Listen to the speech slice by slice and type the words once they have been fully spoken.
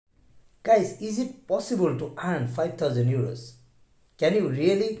Guys, is it possible to earn 5,000 euros? Can you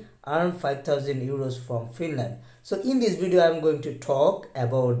really earn 5,000 euros from Finland? So in this video I'm going to talk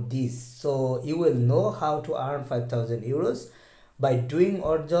about this, so you will know how to earn 5,000 euros by doing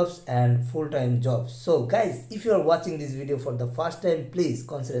odd jobs and full-time jobs. So guys, if you are watching this video for the first time, please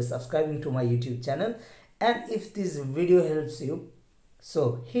consider subscribing to my YouTube channel, and if this video helps you,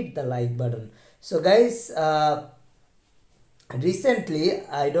 so hit the like button. So guys, recently,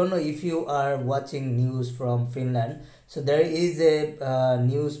 I don't know if you are watching news from Finland. So there is a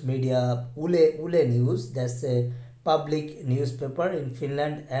news media, Ule News, that's a public newspaper in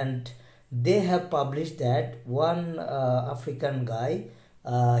Finland, and they have published that one African guy,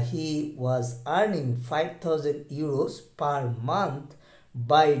 he was earning 5,000 euros per month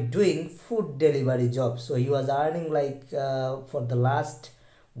by doing food delivery jobs. So he was earning like for the last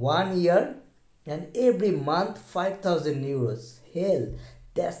 1 year, and every month 5,000 euros. Hell,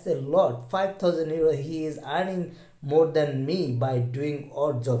 that's a lot. 5,000 euros. He is earning more than me by doing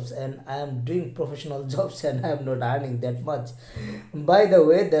odd jobs, and I am doing professional jobs and I am not earning that much. By the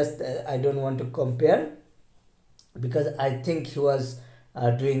way, that's I don't want to compare, because I think he was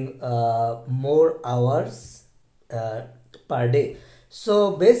doing more hours per day.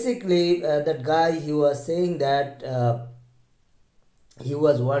 So basically, that guy, he was saying that he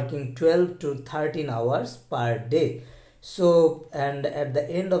was working 12 to 13 hours per day. So, and at the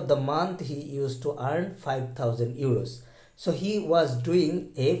end of the month he used to earn 5,000 euros. So he was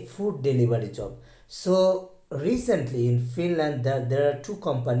doing a food delivery job. So recently in Finland there are two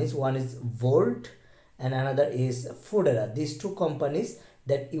companies, one is Volt and another is Foodera. These two companies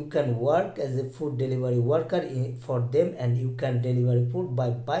that you can work as a food delivery worker for them, and you can deliver food by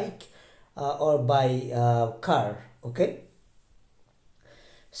bike or by car. Okay.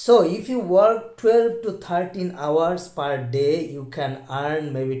 So if you work 12 to 13 hours per day, you can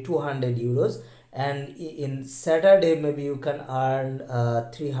earn maybe 200 euros, and in Saturday maybe you can earn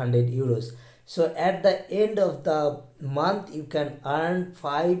 300 euros. So at the end of the month you can earn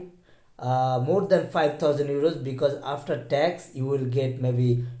more than 5,000 euros, because after tax you will get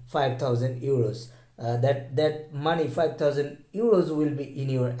maybe 5,000 euros. That money, 5,000 euros, will be in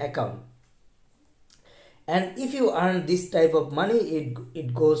your account. And if you earn this type of money,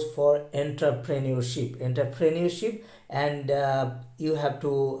 it goes for entrepreneurship, and you have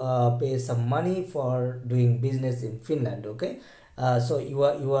to pay some money for doing business in Finland. Okay, so you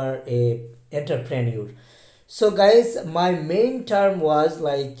are a entrepreneur. So guys, my main term was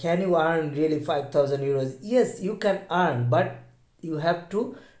like, can you earn really 5,000 euros? Yes, you can earn, but you have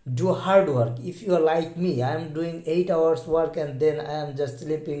to do hard work. If you are like me, I am doing 8 hours work and then I am just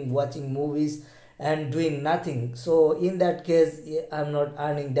sleeping, watching movies and doing nothing. So in that case, I'm not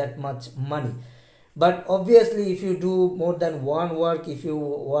earning that much money. But obviously, if you do more than one work, if you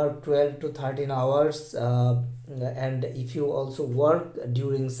work 12 to 13 hours, and if you also work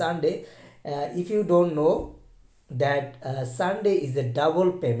during Sunday, if you don't know that Sunday is a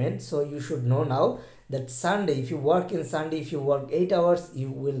double payment, so you should know now that Sunday, if you work in Sunday, if you work 8 hours, you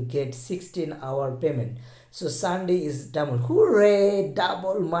will get 16-hour payment. So Sunday is double. Hooray!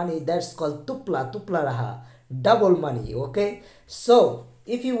 Double money. That's called tupla raha. Double money. Okay. So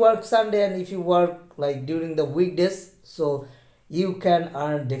if you work Sunday and if you work like during the weekdays, so you can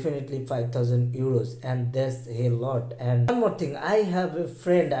earn definitely 5,000 euros, and that's a lot. And one more thing, I have a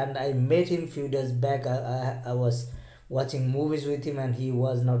friend and I met him few days back. I was watching movies with him, and he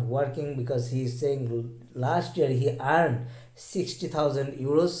was not working because he's saying last year he earned 60,000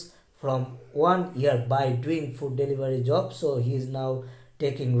 euros from 1 year by doing food delivery job. So he is now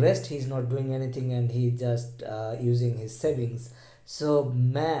taking rest, he's not doing anything, and he just using his savings. So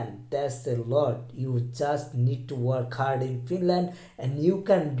man, that's a lot. You just need to work hard in Finland, and you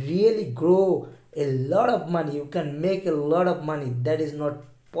can really grow a lot of money. You can make a lot of money. That is not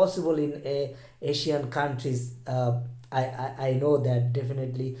possible in Asian countries. I know that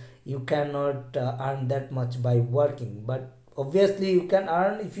definitely you cannot earn that much by working, but obviously you can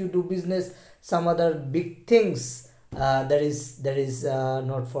earn if you do business, some other big things. That is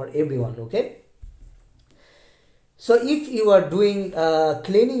not for everyone. Okay. So if you are doing a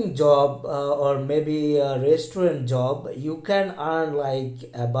cleaning job or maybe a restaurant job, you can earn like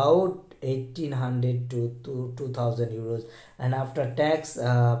about 1,800 to 2,000 euros, and after tax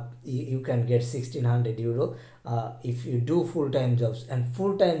you can get 1,600 euro if you do full-time jobs. And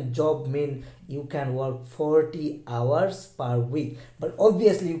full-time job mean you can work 40 hours per week, but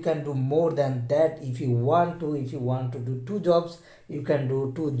obviously you can do more than that if you want to. If you want to do two jobs, you can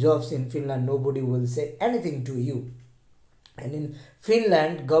do two jobs in Finland. Nobody will say anything to you. And in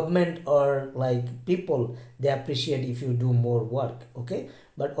Finland, government or like people, they appreciate if you do more work, okay?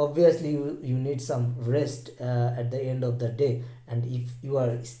 But obviously you need some rest at the end of the day. And if you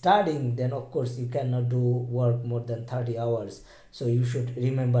are studying, then of course you cannot do work more than 30 hours. So you should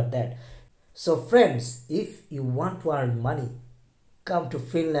remember that. So friends, if you want to earn money, come to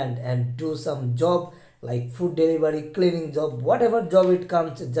Finland and do some job like food delivery, cleaning job, whatever job it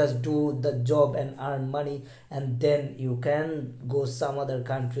comes, just do the job and earn money, and then you can go some other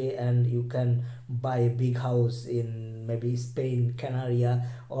country and you can buy a big house in maybe Spain, Canaria,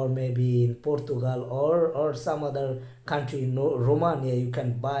 or maybe in Portugal, or some other country, Romania. You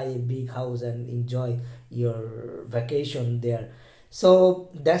can buy a big house and enjoy your vacation there. So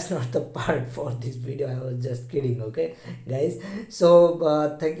that's not the part for this video. I was just kidding, okay guys. So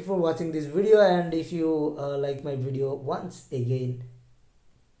thank you for watching this video, and if you like my video, once again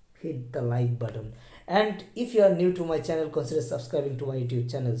hit the like button, and if you are new to my channel, consider subscribing to my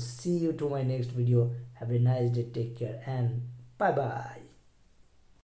YouTube channel. See you to my next video. Have a nice day, take care, and bye bye.